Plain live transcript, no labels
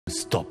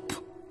Stop.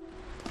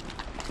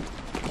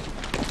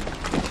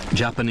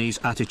 Japanese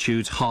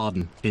attitudes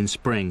harden in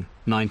spring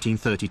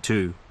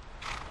 1932.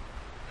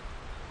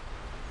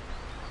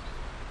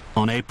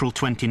 On April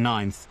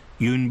 29th,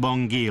 Yoon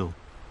Bong-gil,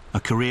 a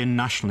Korean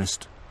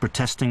nationalist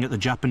protesting at the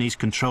Japanese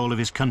control of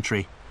his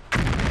country,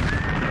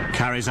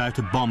 carries out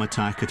a bomb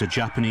attack at a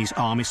Japanese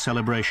army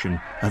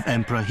celebration of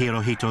Emperor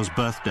Hirohito's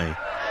birthday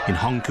in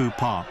Hongkou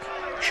Park,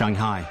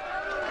 Shanghai.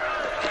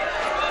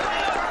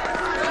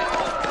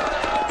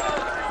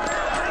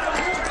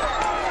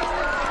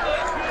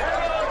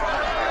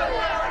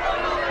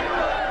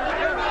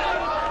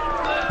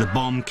 The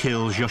bomb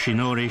kills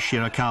Yoshinori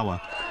Shirakawa,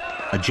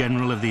 a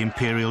general of the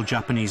Imperial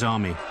Japanese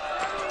Army,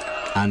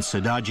 and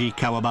Sadaji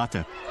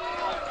Kawabata,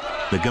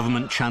 the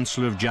government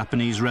chancellor of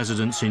Japanese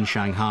residents in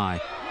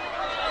Shanghai.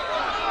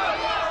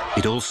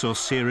 It also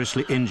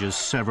seriously injures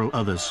several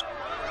others.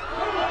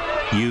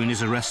 Yoon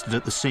is arrested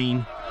at the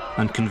scene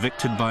and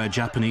convicted by a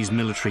Japanese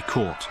military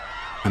court,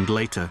 and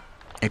later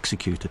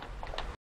executed.